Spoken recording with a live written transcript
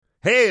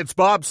Hey, it's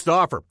Bob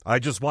Stauffer. I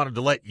just wanted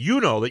to let you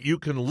know that you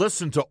can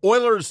listen to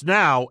Oilers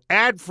Now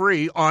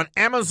ad-free on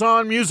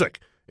Amazon Music,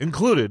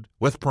 included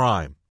with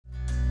Prime.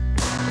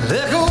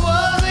 Liquor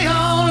was the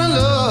only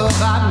love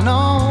I'd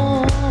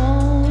known.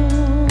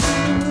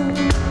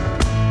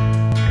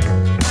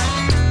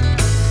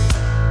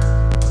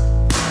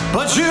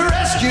 But you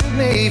rescued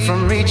me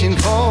from reaching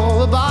for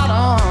the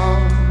bottom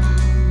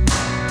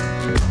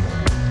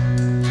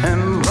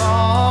and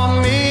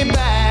brought me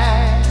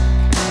back,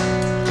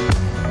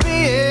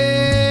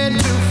 being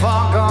too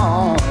far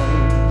gone.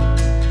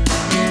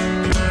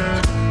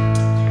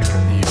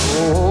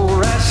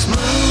 You're as smooth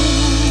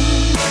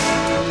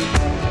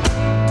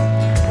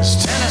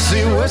as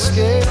Tennessee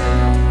whiskey.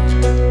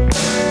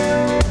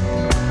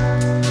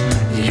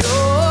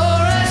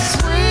 You're as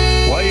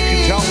sweet. Well, you can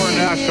tell we're in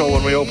Nashville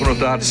when we open with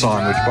that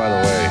song, which, by the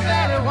way,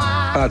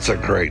 that's a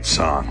great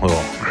song.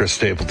 Little Chris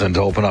Stapleton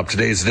to open up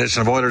today's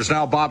edition of Oilers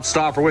Now. Bob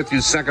Stauffer with you,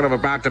 second of a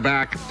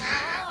back-to-back.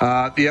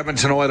 The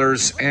Edmonton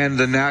Oilers and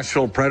the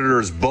Nashville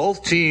Predators,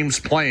 both teams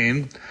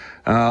playing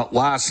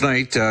last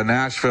night.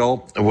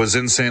 Nashville was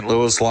in St.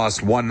 Louis,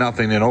 lost 1-0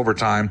 in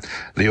overtime.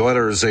 The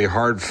Oilers, a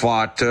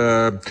hard-fought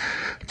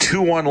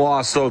 2-1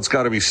 loss, though it's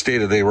got to be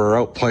stated they were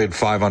outplayed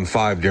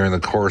 5-on-5 during the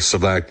course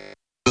of that.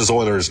 This is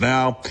Oilers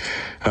Now,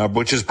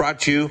 which is brought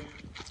to you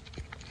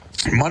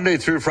Monday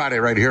through Friday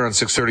right here on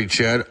 630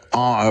 CHED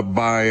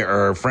by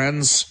our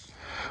friends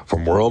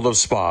from World of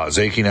Spas.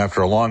 Aching after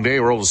a long day,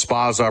 World of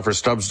Spas offers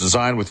Stubbs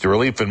design with your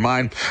relief in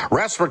mind.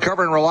 Rest,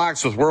 recover, and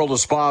relax with World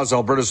of Spas,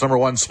 Alberta's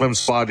 #1 swim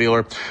spa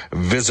dealer.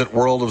 Visit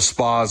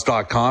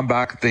worldofspas.com.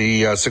 Back at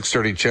the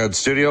 630 CHED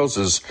studios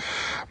is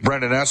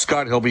Brendan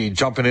Escott. He'll be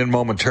jumping in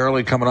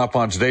momentarily, coming up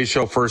on today's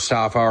show. First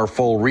half hour,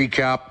 full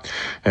recap,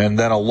 and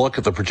then a look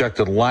at the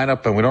projected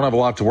lineup. And we don't have a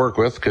lot to work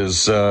with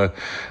because the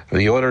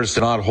Oilers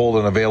did not hold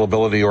an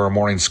availability or a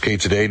morning skate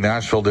today.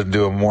 Nashville didn't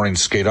do a morning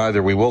skate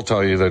either. We will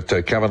tell you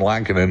that Kevin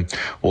Lankinen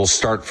will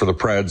start for the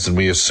Preds, and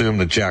we assume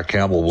that Jack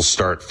Campbell will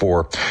start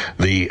for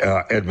the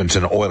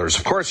Edmonton Oilers.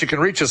 Of course, you can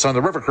reach us on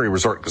the River Cree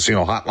Resort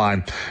Casino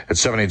hotline at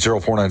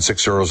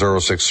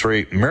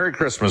 780-496-0063. Merry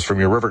Christmas from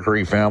your River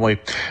Cree family,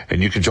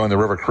 and you can join the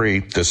River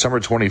Cree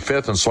December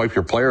 25th and swipe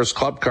your Players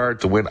Club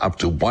card to win up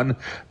to 1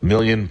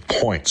 million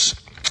points.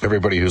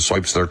 Everybody who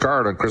swipes their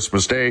card on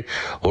Christmas Day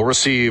will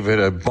receive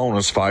a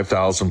bonus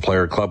 5,000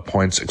 player club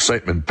points.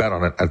 Excitement, bet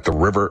on it at the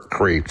River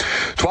Cree.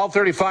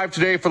 12:35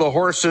 today for the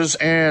horses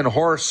and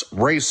horse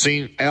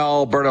racing.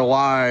 Alberta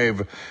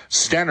Live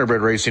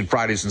Standardbred Racing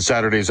Fridays and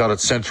Saturdays out at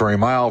Century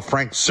Mile.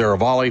 Frank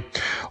Saravalli.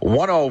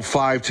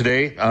 105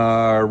 today.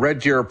 Red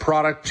Deer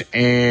product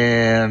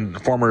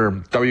and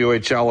former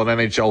WHL and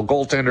NHL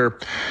goaltender,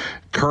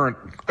 current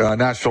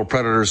Nashville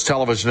Predators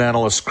television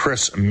analyst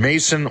Chris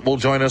Mason will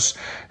join us.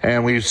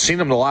 And we've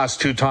seen him the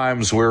last two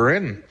times we're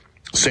in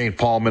St.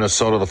 Paul,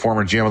 Minnesota. The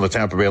former GM of the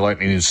Tampa Bay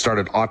Lightning, who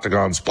started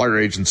Octagon's player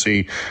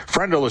agency.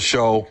 Friend of the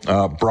show,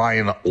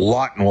 Brian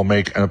Lawton, will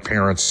make an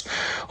appearance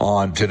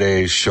on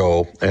today's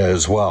show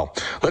as well.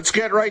 Let's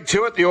get right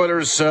to it. The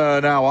Oilers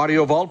Now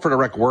Audio Vault for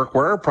Direct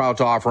Workwear. Proud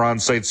to offer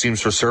on-site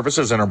seamstress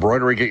services and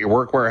embroidery. Get your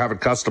workwear, have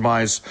it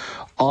customized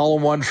all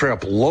in one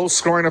trip.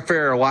 Low-scoring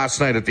affair last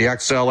night at the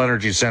XL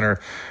Energy Center.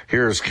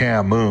 Here's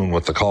Cam Moon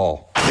with the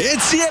call.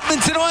 It's the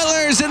Edmonton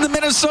Oilers and the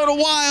Minnesota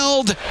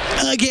Wild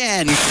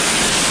again.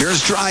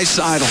 Here's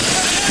Draisaitl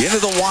into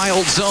the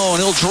Wild zone.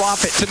 He'll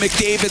drop it to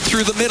McDavid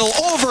through the middle.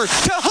 Over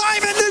to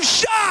Hyman. The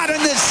shot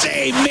and the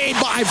save made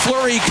by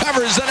Fleury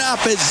covers it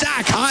up as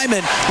Zach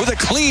Hyman with a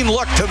clean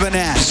look to the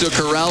net.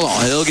 Zuccarello,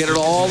 he'll get it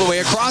all the way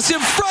across in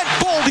front.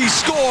 Boldy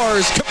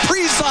scores.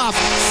 Kaprizov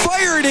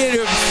fired it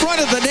in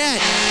front of the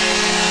net.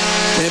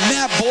 And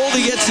Matt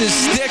Boldy gets his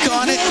stick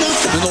on it,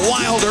 and the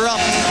Wild are up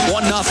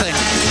 1-0.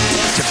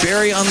 To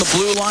Barry on the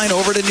blue line,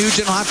 over to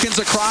Nugent Hopkins,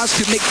 across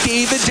to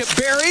McDavid, to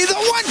Barry, the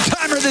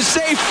one-timer, the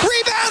save,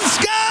 rebound,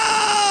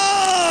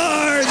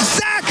 scored!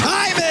 Zach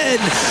Hyman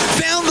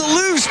found the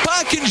loose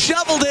puck and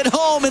shoveled it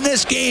home, and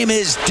this game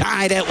is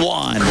tied at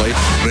 1.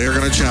 They're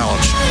going to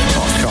challenge.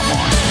 Oh, come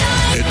on.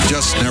 It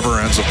just never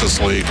ends with this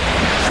lead.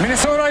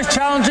 Minnesota is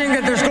challenging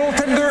that there's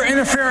goaltender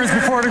interference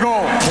before the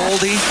goal.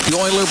 Boldy, the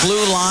Oiler blue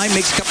line,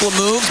 makes a couple of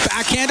moves,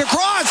 backhand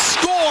across,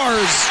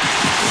 scores!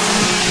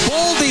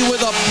 Boldy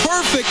with a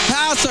perfect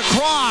pass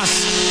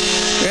across,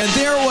 and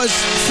there was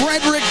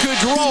Frederick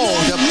Gaudreau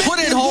to put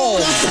it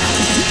home.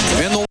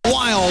 And the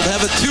Wild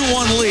have a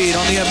 2-1 lead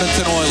on the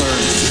Edmonton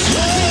Oilers.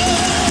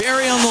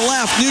 Barry on the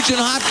left,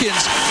 Nugent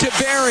Hopkins to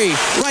Barry,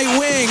 right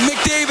wing,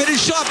 McDavid, his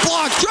shot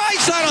blocked,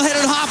 Draisaitl hit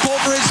and hop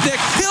over his stick,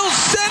 he'll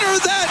center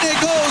that, and it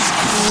goes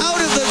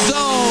out of the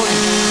zone,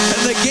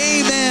 and the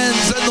game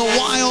ends, and the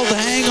Wild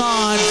hang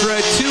on for a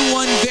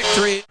 2-1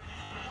 victory.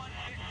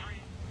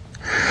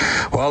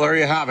 Well, there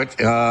you have it.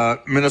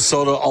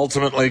 Minnesota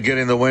ultimately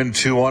getting the win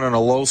 2-1 in a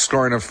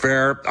low-scoring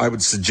affair. I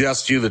would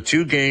suggest to you the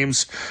two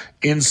games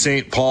in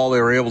St. Paul,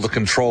 they were able to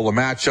control the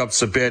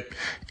matchups a bit,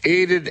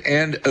 aided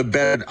and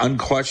abetted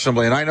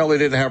unquestionably. And I know they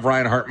didn't have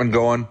Ryan Hartman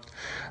going,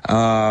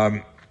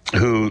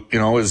 who,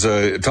 is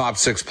a top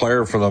 6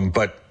 player for them,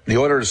 but the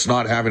Oilers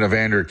not having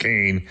Evander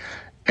Kane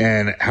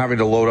and having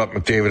to load up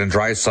McDavid and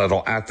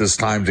Draisaitl at this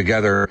time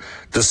together,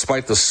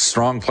 despite the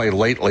strong play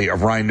lately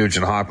of Ryan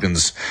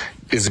Nugent-Hopkins,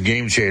 is a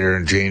game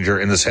changer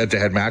in this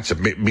head-to-head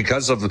matchup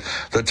because of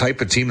the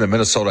type of team that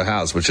Minnesota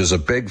has, which is a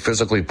big,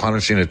 physically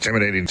punishing,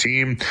 intimidating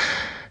team.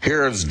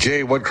 Here's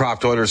Jay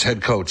Woodcroft, Oilers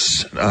head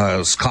coach,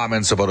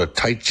 comments about a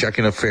tight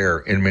checking affair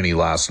in Mini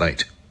last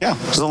night. Yeah,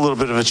 there's a little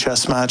bit of a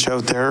chess match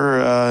out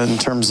there in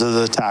terms of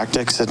the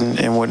tactics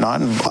and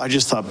whatnot. And I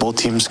just thought both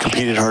teams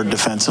competed hard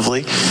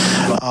defensively.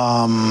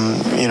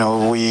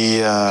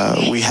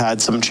 We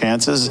had some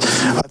chances.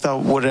 I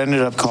thought what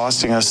ended up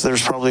costing us,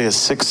 there's probably a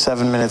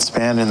 6-7 minute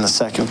span in the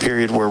second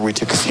period where we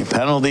took a few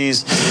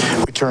penalties.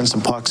 We turned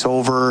some pucks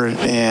over,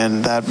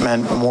 and that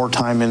meant more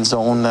time in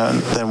zone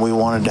than we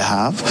wanted to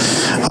have.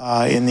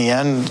 In the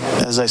end,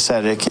 as I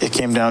said, it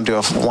came down to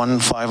a 1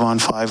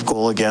 5-on-5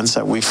 goal against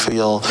that we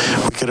feel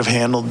we could have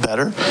handled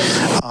better,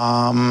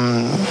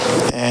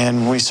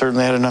 and we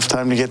certainly had enough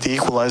time to get the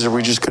equalizer.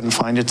 We just couldn't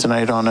find it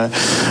tonight on a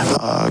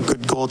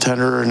good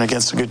goaltender and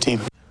against a good team.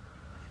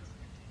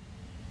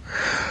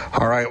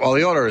 All right, well,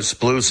 the Oilers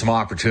blew some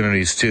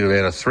opportunities too. They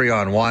had a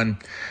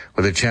 3-on-1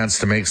 with a chance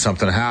to make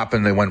something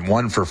happen. They went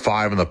 1 for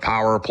 5 in the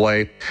power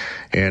play,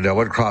 and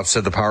Woodcroft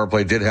said the power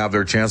play did have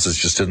their chances,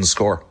 just didn't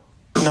score.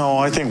 No,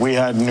 I think we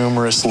had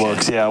numerous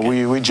looks. Yeah,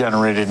 we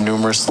generated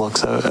numerous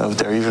looks out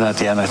there. Even at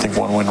the end, I think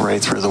one went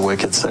right through the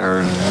wickets there,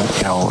 and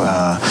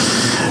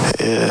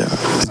it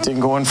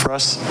didn't go in for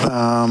us.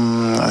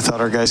 I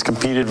thought our guys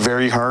competed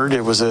very hard.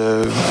 It was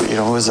a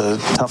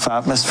tough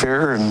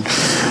atmosphere, and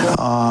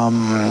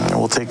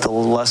we'll take the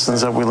lessons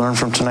that we learned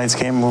from tonight's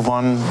game, move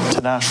on to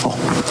Nashville.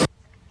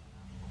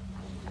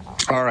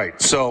 All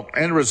right, so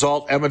end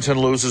result, Edmonton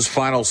loses,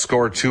 final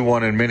score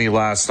 2-1 in Mini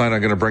last night. I'm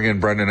going to bring in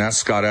Brendan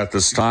Escott at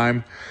this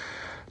time.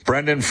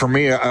 Brendan, for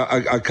me,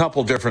 a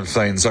couple different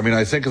things. I mean,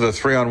 I think of the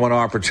 3-on-1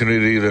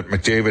 opportunity that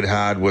McDavid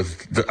had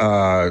with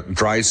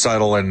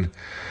Draisaitl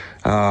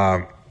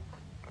and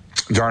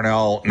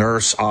Darnell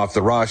Nurse off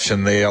the rush,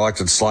 and they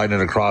elected sliding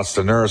it across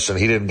to Nurse, and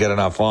he didn't get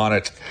enough on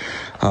it.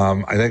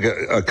 I think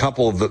a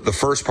couple of the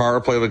first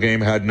power play of the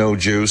game had no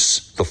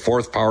juice. The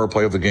fourth power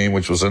play of the game,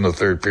 which was in the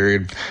third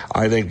period,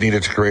 I think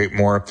needed to create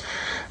more.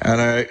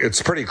 And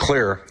it's pretty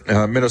clear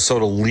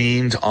Minnesota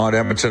leaned on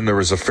Edmonton. There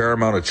was a fair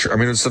amount of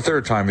it's the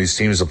third time these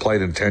teams have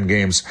played in 10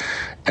 games.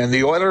 And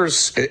the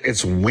Oilers,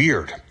 it's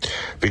weird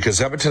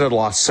because Edmonton had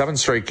lost 7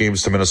 straight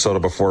games to Minnesota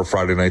before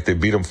Friday night. They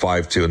beat them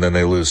 5-2, and then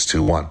they lose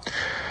 2-1.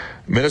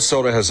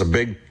 Minnesota has a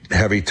big,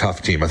 heavy,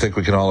 tough team. I think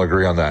we can all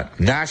agree on that.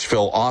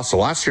 Nashville also.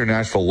 Last year,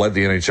 Nashville led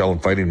the NHL in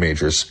fighting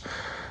majors.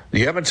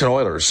 The Edmonton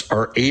Oilers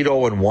are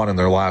 8-0-1 in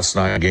their last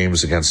 9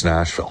 games against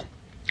Nashville.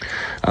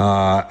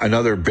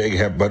 Another big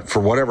hit, but for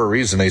whatever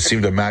reason, they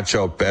seem to match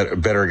out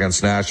better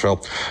against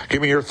Nashville.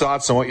 Give me your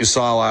thoughts on what you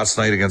saw last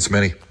night against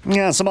Mini.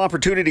 Yeah, some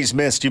opportunities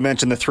missed. You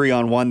mentioned the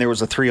 3-on-1. There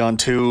was a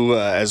 3-on-2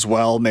 as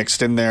well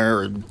mixed in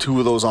there. 2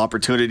 of those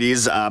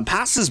opportunities.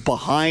 Passes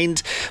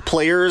behind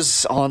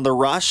players on the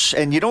rush,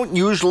 and you don't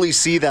usually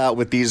see that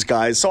with these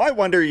guys. So I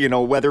wonder,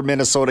 whether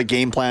Minnesota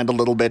game planned a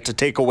little bit to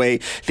take away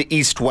the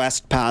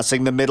east-west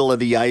passing, the middle of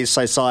the ice.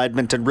 I saw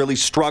Edmonton really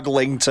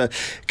struggling to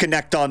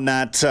connect on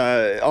that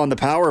on the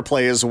power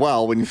play as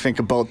well, when you think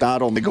about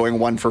that, only going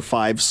 1 for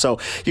 5. So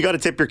you got to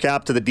tip your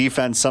cap to the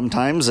defense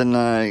sometimes, and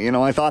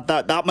I thought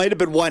that might have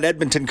been one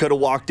Edmonton could have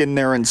walked in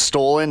there and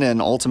stolen,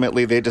 and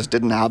ultimately they just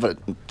didn't have it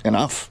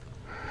enough.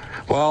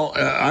 Well,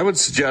 I would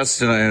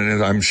suggest,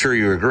 and I'm sure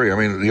you agree, I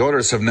mean, the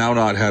Oilers have now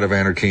not had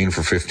Evander Kane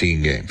for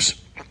 15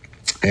 games,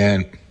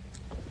 and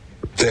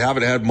they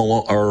haven't had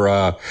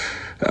Ryan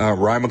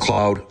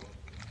McLeod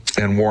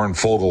and Warren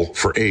Foegele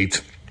for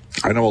 8.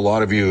 I know a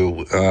lot of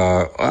you,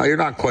 you're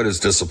not quite as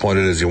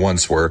disappointed as you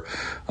once were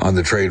on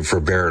the trade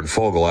for Bear and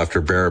Foegele after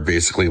Bear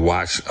basically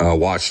washed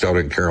out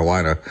in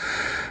Carolina.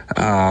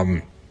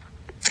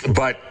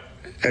 But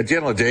at the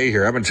end of the day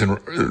here, Edmonton,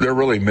 they're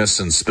really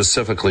missing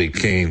specifically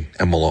Kane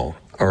and Malone.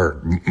 Or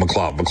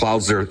McLeod.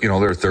 McLeod's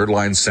their third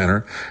line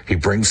center. He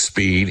brings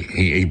speed.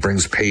 He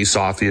brings pace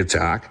off the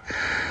attack.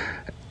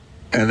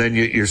 And then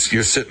you're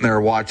sitting there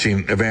watching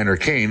Evander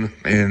Kane,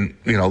 and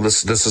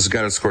this is a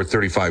guy that scored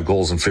 35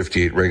 goals in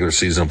 58 regular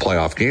season and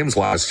playoff games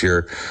last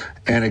year,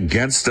 and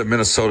against a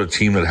Minnesota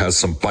team that has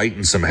some bite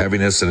and some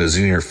heaviness and is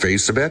in your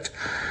face a bit,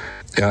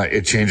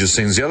 it changes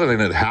things. The other thing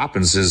that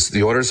happens is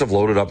the Oilers have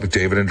loaded up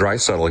McDavid and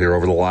Draisaitl here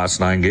over the last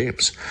 9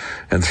 games,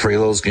 and 3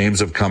 of those games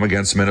have come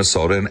against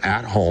Minnesota, and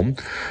at home,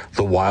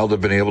 the Wild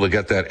have been able to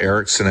get that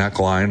Eriksson-Ek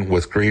line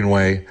with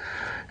Greenway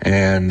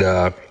and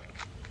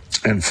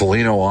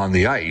Foligno on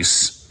the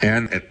ice.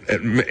 And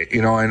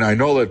I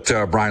know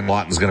that Brian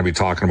Lawton's going to be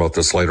talking about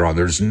this later on.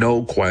 There's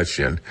no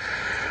question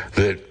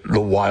that the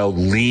Wild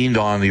leaned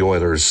on the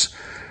Oilers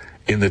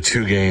in the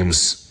 2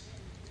 games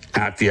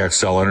at the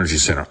XL Energy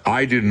Center.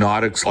 I do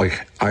not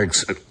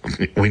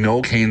we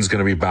know Kane's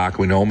going to be back.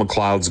 We know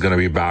McLeod's going to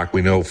be back.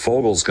 We know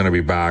Fogel's going to be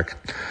back.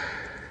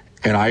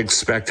 And I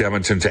expect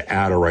Edmonton to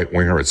add a right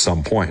winger at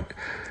some point.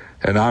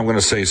 And now I'm going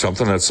to say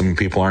something that some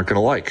people aren't going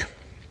to like.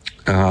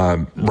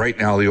 Right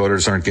now, the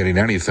Oilers aren't getting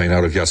anything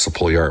out of Jesse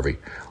Puljujarvi.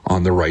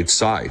 on the right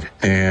side.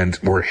 And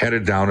we're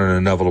headed down an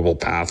inevitable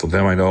path with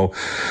him. I know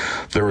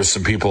there were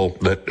some people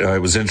that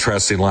it was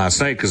interesting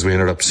last night because we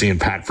ended up seeing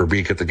Pat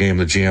Verbeek at the game,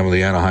 the GM of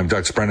the Anaheim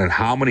Ducks. Brendan,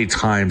 how many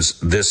times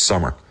this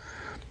summer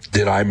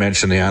did I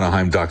mention the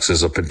Anaheim Ducks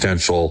as a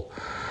potential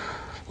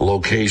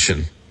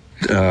location,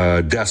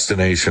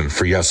 destination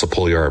for Jesse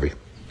Puljujarvi?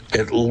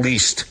 At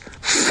least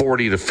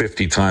 40 to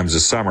 50 times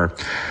this summer.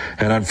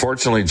 And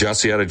unfortunately,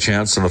 Jesse had a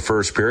chance in the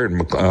first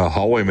period.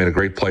 Holloway made a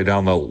great play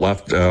down the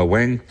left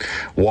wing,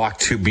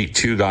 beat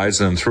two guys,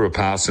 and then threw a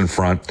pass in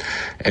front.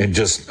 And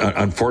just,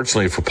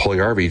 unfortunately for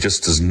Puljujarvi, he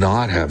just does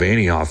not have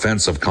any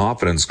offensive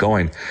confidence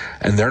going.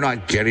 And they're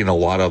not getting a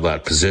lot of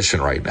that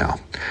position right now.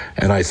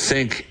 And I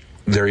think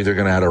they're either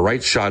going to add a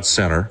right shot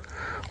center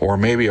or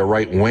maybe a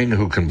right wing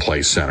who can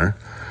play center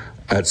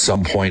at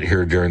some point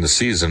here during the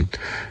season.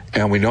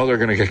 And we know they're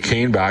going to get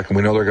Kane back, and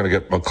we know they're going to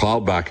get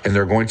McLeod back, and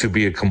they're going to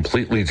be a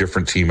completely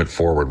different team at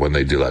forward when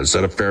they do that. Is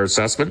that a fair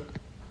assessment?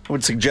 I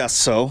would suggest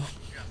so.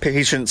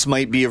 Patience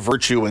might be a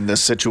virtue in this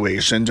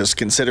situation, just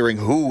considering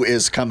who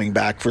is coming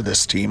back for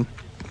this team.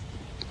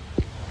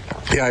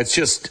 Yeah, it's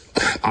just,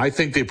 I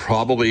think they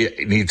probably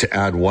need to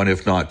add one,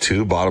 if not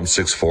two, bottom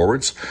six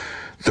forwards.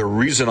 The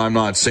reason I'm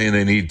not saying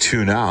they need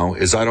two now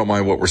is I don't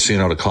mind what we're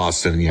seeing out of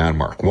Costa and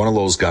Janmark. One of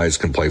those guys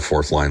can play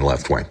fourth line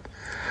left wing.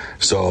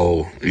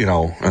 So,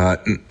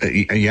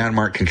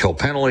 Janmark can kill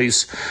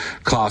penalties.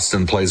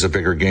 Kostin plays a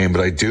bigger game,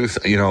 but I do,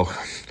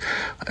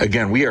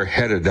 again, we are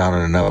headed down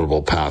an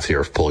inevitable path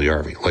here of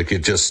Puljujarvi. Like,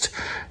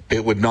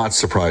 it would not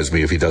surprise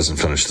me if he doesn't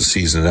finish the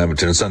season in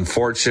Edmonton. It's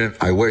unfortunate.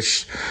 I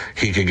wish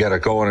he could get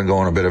it going and go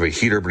on a bit of a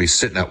heater, but he's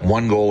sitting at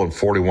 1 goal in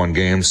 41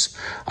 games.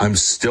 I'm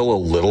still a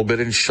little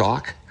bit in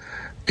shock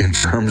in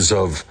terms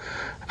of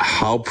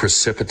how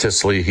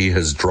precipitously he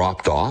has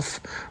dropped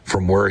off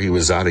from where he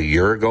was at a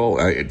year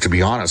ago. To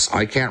be honest,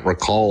 I can't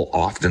recall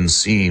often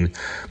seeing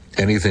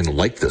anything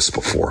like this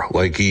before.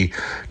 Like he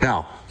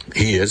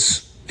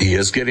is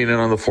getting in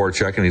on the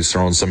forecheck and he's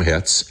throwing some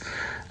hits.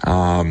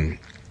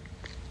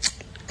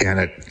 And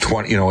at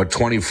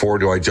 24,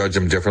 do I judge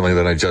him differently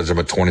than I judge him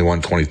at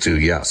 21, 22?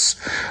 Yes.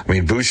 I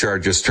mean,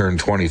 Bouchard just turned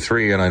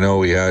 23, and I know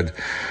we had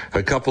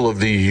a couple of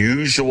the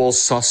usual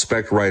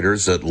suspect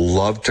writers that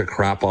love to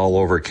crap all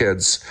over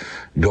kids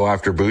go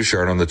after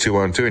Bouchard on the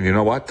 2-on-2. And you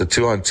know what? The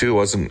 2-on-2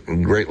 wasn't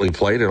greatly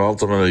played, and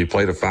ultimately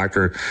played a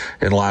factor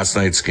in last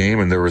night's game,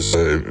 and there was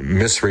a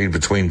misread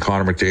between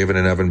Connor McDavid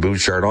and Evan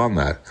Bouchard on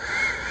that.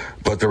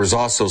 But there was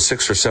also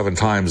 6 or 7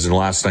 times in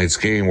last night's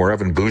game where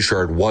Evan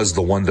Bouchard was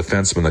the one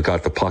defenseman that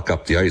got the puck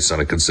up the ice on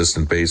a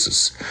consistent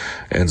basis.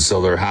 And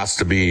so there has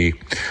to be,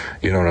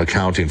 an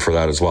accounting for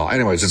that as well.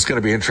 Anyways, it's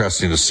going to be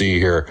interesting to see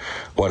here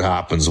what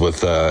happens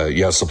with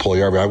Jesse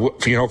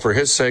Puljujarvi. For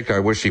his sake, I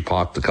wish he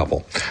popped a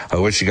couple. I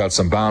wish he got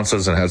some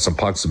bounces and had some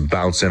pucks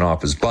bounce in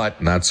off his butt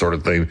and that sort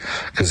of thing,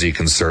 because he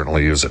can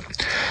certainly use it.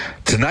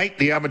 Tonight,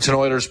 the Edmonton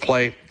Oilers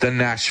play the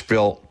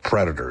Nashville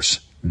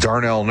Predators.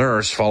 Darnell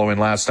Nurse, following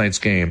last night's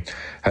game,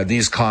 had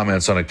these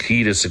comments on a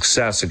key to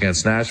success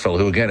against Nashville,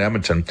 who, again,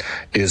 Edmonton,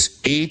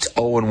 is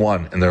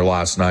 8-0-1 in their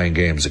last 9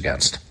 games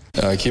against.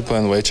 Keep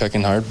playing the way,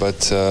 checking hard, but,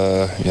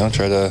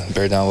 try to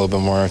bear down a little bit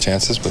more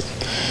chances. But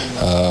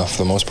for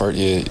the most part,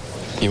 you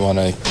want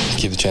to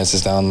keep the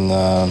chances down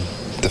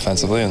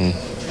defensively and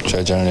try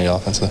to generate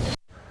offensively.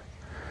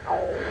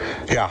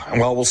 Yeah,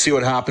 well, we'll see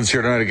what happens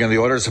here tonight. Again, the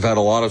Oilers have had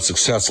a lot of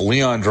success.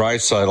 Leon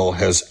Draisaitl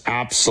has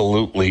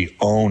absolutely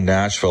owned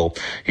Nashville.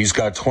 He's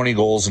got 20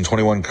 goals in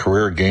 21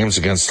 career games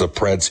against the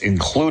Preds,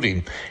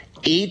 including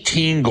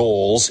 18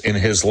 goals in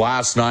his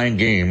last 9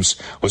 games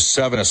with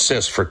 7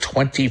 assists for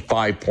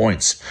 25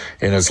 points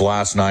in his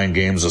last 9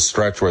 games, a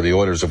stretch where the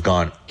Oilers have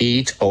gone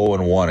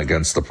 8-0-1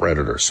 against the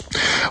Predators.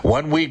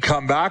 When we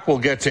come back, we'll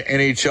get to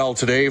NHL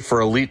Today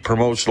for Elite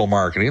Promotional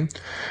Marketing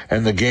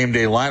and the Game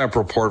Day lineup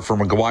report for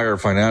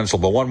McGuire Financial.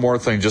 But one more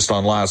thing just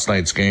on last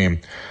night's game.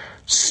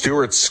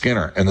 Stuart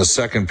Skinner in the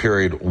second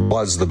period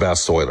was the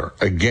best Oiler.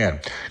 Again,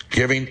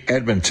 giving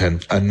Edmonton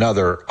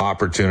another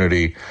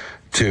opportunity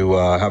to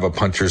have a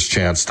puncher's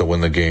chance to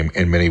win the game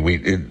in many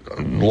weeks.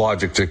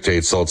 Logic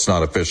dictates, so it's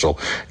not official.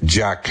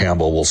 Jack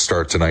Campbell will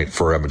start tonight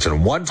for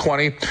Edmonton.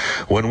 1:20.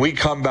 When we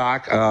come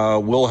back,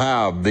 we'll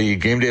have the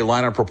Game Day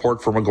lineup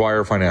report for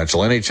McGuire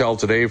Financial, NHL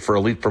Today for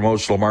Elite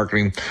Promotional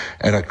Marketing,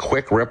 and a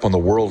quick rip on the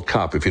World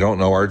Cup. If you don't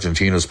know,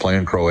 Argentina's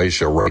playing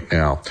Croatia right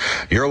now.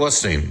 You're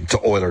listening to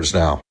Oilers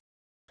Now.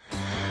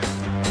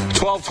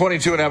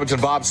 12:22 in Edmonton.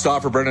 Bob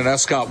Stauffer, Brendan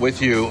Escott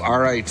with you. All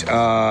right.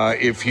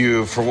 If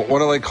you, for what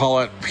do they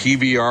call it?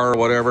 PVR or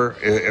whatever.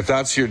 If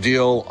that's your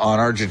deal on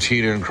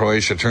Argentina and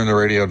Croatia, turn the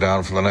radio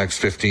down for the next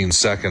 15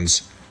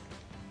 seconds.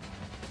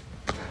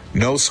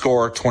 No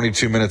score,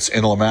 22 minutes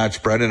into the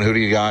match. Brendan, who do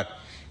you got?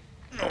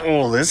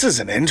 Oh, this is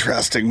an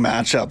interesting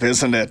matchup,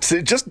 isn't it?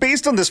 Just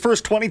based on this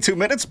first 22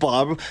 minutes,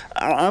 Bob,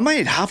 I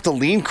might have to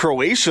lean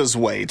Croatia's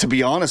way, to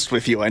be honest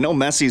with you. I know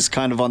Messi's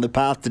kind of on the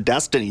path to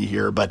destiny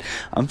here, but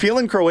I'm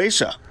feeling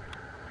Croatia.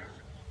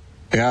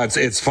 Yeah,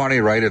 it's funny,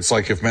 right? It's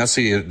like if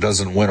Messi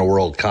doesn't win a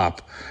World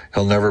Cup,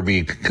 he'll never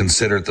be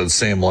considered at the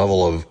same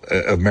level of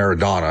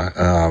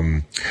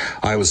Maradona.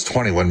 I was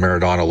 20 when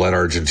Maradona led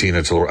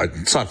Argentina to,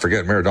 let's not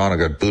forget, Maradona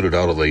got booted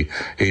out of the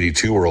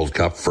 82 World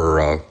Cup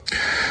for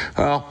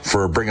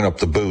bringing up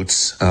the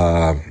boots,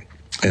 and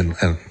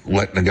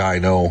letting the guy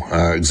know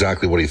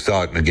exactly what he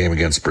thought in a game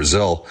against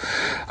Brazil.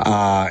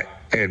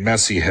 And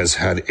Messi has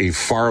had a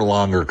far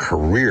longer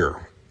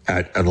career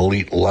at an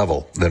elite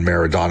level than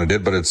Maradona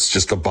did, but it's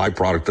just a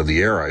byproduct of the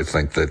era. I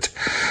think that,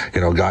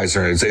 guys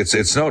are,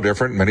 it's no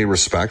different in many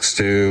respects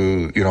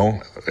to,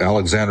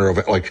 Alexander.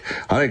 Like,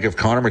 I think if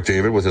Connor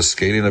McDavid, with his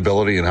skating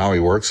ability and how he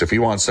works, if he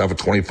wants to have a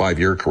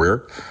 25-year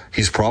career,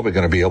 he's probably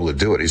going to be able to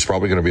do it. He's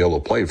probably going to be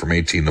able to play from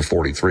 18 to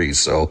 43.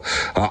 So,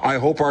 I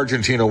hope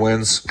Argentina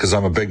wins because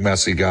I'm a big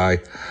Messi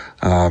guy.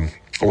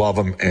 Love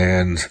him,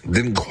 and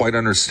didn't quite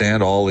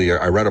understand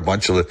I read a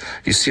bunch of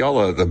you see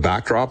all the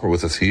backdrop with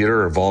the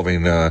theater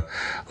involving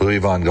Louis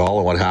van Gaal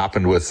and what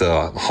happened with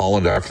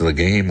Holland after the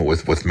game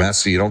with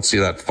Messi. You don't see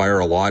that fire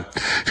a lot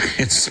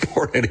in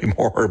sport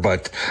anymore,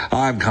 but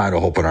I'm kind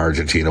of hoping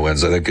Argentina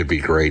wins. I think it'd be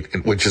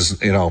great, which is,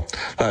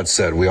 that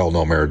said, we all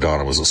know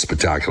Maradona was a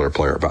spectacular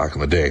player back in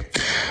the day.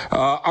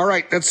 All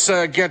right, let's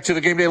get to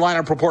the game day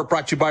lineup report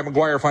brought to you by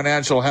Maguire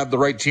Financial. Have the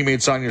right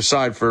teammates on your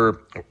side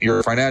for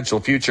your financial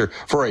future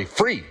for a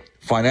free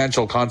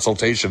financial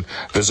consultation.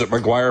 Visit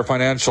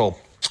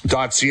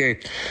MaguireFinancial.ca.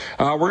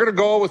 We're going to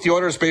go with the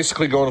Oilers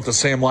basically going with the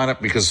same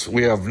lineup because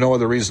we have no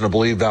other reason to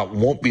believe that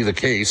won't be the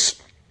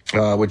case.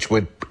 Which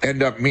would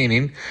end up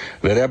meaning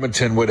that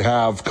Edmonton would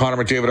have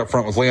Connor McDavid up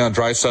front with Leon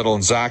Draisaitl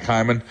and Zach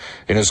Hyman.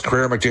 In his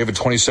career, McDavid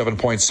 27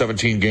 points,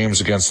 17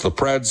 games against the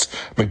Preds.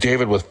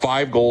 McDavid with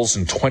 5 goals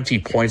and 20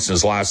 points in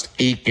his last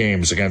 8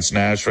 games against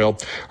Nashville.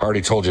 I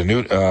already told you,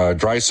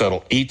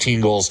 Draisaitl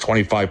 18 goals,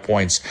 25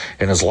 points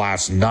in his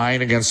last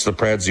 9 against the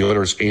Preds. The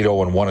Oilers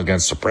 8-0-1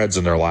 against the Preds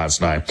in their last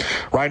 9.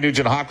 Ryan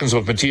Nugent-Hopkins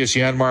with Matthias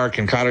Janmark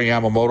and Kailer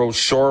Yamamoto.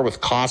 Shore with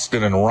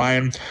Costin and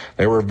Ryan.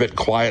 They were a bit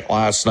quiet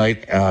last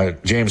night.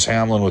 James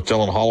Hamlin with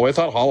Dylan Holloway. I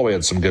thought Holloway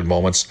had some good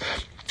moments.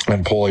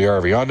 And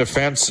Puljujärvi. On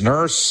defense,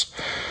 Nurse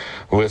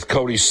with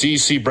Cody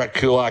Ceci, Brett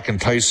Kulak, and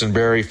Tyson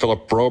Barrie.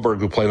 Philip Broberg,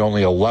 who played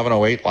only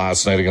 11:08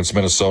 last night against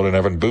Minnesota, and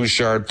Evan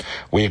Bouchard.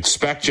 We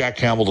expect Jack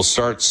Campbell to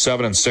start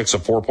 7-6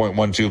 at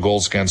 4.12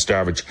 goals against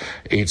average,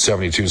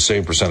 .872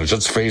 save percentage.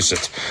 Let's face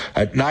it,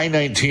 at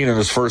 .919 in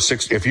his first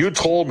 6, if you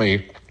told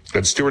me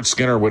that Stuart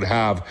Skinner would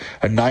have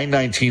a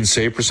 .919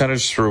 save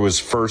percentage through his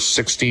first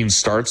 16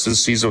 starts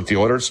this season with the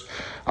Oilers,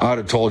 I'd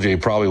have told you he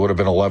probably would have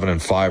been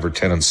 11-5 or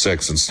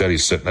 10-6. Instead,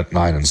 he's sitting at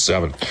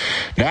 9-7.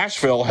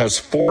 Nashville has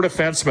 4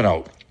 defensemen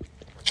out.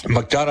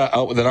 McDonough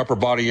out with an upper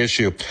body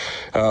issue.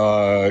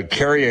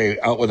 Carrier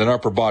out with an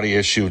upper body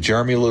issue.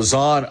 Jeremy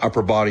Lauzon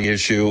upper body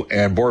issue.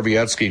 And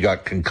Borowiecki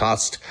got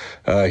concussed.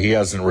 He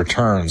hasn't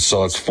returned.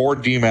 So it's 4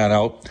 D-man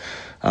out.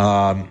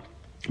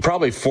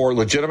 Probably 4 of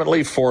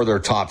their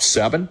top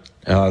 7.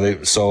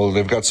 So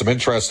they've got some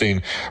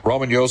interesting.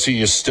 Roman Josi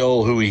is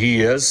still who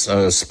he is,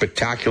 a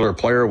spectacular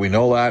player. We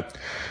know that.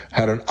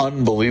 Had an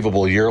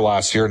unbelievable year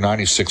last year,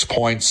 96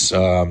 points.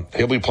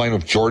 He'll be playing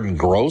with Jordan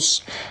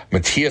Gross,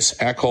 Matthias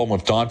Ekholm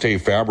with Dante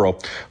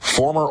Fabro.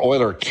 Former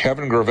Oiler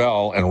Kevin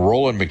Gravel and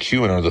Roland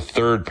McEwen are the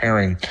third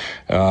pairing.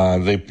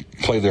 They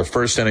played their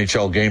first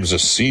NHL games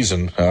this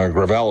season.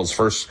 Gravel, his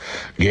first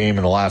game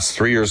in the last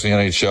 3 years in the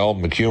NHL.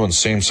 McEwen,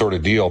 same sort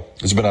of deal.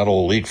 He's been out of the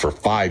league for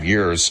 5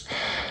 years.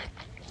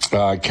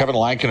 Kevin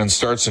Lankinen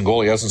starts in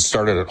goal. He hasn't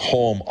started at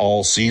home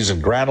all season.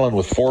 Granlund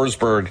with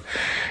Forsberg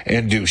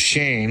and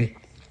Duchesne.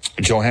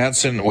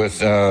 Johansson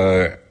with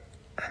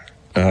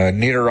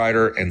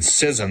Niederreiter and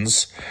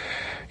Sissons.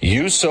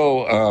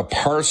 Juuso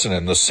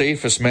Parssinen, the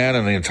safest man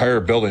in the entire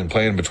building,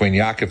 playing between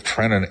Yakov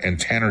Trenin and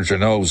Tanner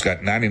Jeannot, who's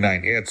got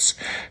 99 hits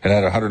and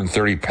had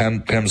 130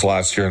 PIMs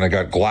last year. And they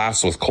got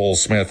Glass with Cole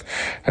Smith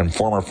and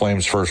former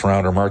Flames first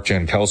rounder Mark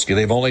Jankowski.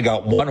 They've only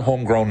got one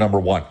homegrown number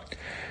 1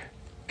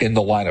 in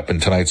the lineup in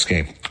tonight's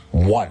game.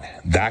 1.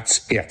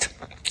 That's it.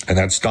 And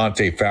that's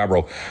Dante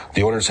Fabro.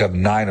 The Oilers have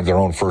 9 of their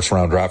own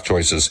first-round draft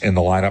choices in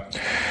the lineup.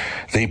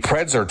 The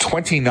Preds are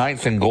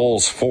 29th in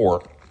goals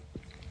for,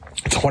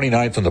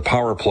 29th in the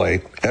power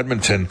play.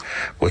 Edmonton,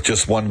 with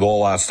just 1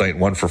 goal last night,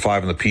 1 for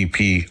 5 in the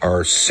PP,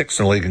 are 6th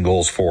in the league in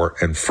goals for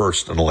and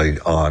 1st in the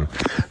league on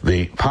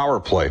the power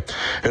play.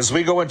 As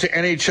we go into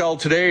NHL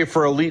today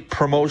for Elite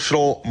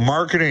Promotional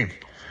Marketing.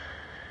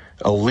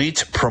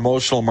 Elite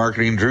Promotional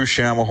Marketing, Drew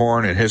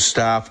Shamahorn and his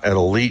staff at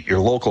Elite, your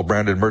local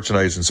branded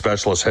merchandising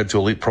specialist. Head to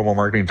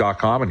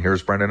ElitePromoMarketing.com, and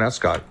here's Brendan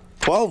Escott.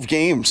 12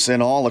 games in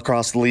all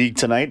across the league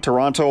tonight.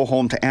 Toronto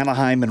home to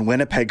Anaheim and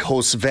Winnipeg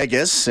hosts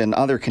Vegas in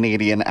other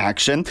Canadian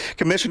action.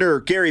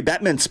 Commissioner Gary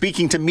Bettman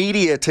speaking to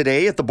media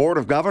today at the Board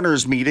of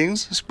Governors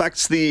meetings.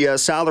 Expects the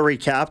salary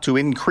cap to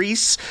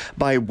increase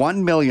by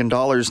 $1 million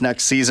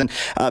next season.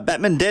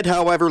 Bettman did,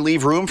 however,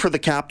 leave room for the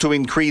cap to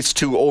increase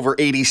to over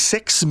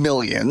 $86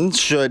 million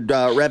should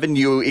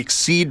revenue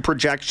exceed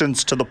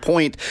projections to the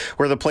point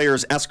where the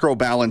player's escrow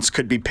balance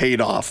could be paid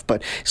off.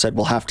 But he said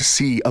we'll have to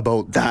see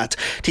about that.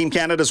 Team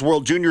Canada's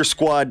World Junior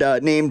squad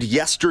named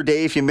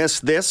yesterday. If you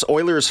missed this,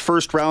 Oilers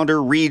first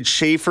rounder Reed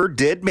Schaefer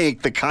did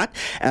make the cut,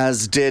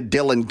 as did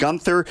Dylan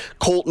Gunther,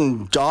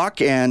 Colton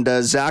Dock, and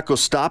Zach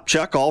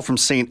Ostapchuk, all from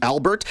St.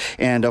 Albert,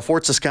 and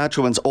Fort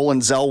Saskatchewan's Olin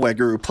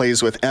Zellweger, who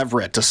plays with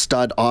Everett, a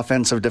stud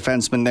offensive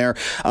defenseman there.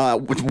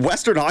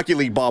 Western Hockey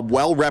League, Bob,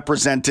 well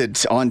represented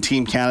on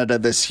Team Canada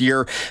this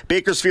year.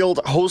 Bakersfield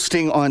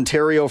hosting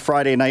Ontario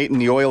Friday night, and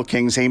the Oil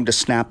Kings aim to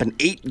snap an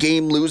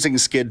 8-game losing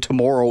skid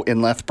tomorrow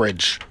in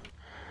Lethbridge.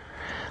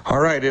 All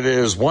right, it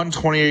is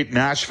 1:28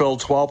 Nashville,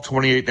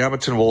 12:28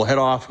 Edmonton. We'll head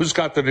off. Who's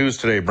got the news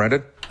today,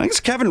 Brendan? I think it's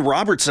Kevin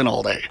Robertson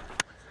all day.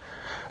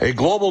 A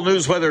global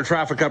news weather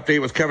traffic update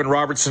with Kevin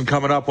Robertson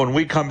coming up when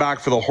we come back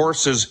for the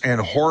Horses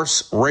and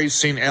Horse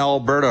Racing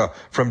Alberta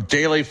from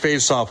Daily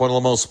Faceoff, one of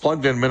the most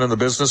plugged-in men in the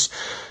business,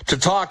 to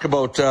talk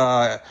about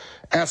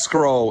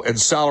escrow and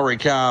salary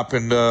cap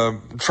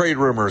and trade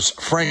rumors.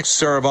 Frank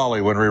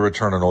Saravalli when we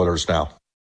return on Oilers Now.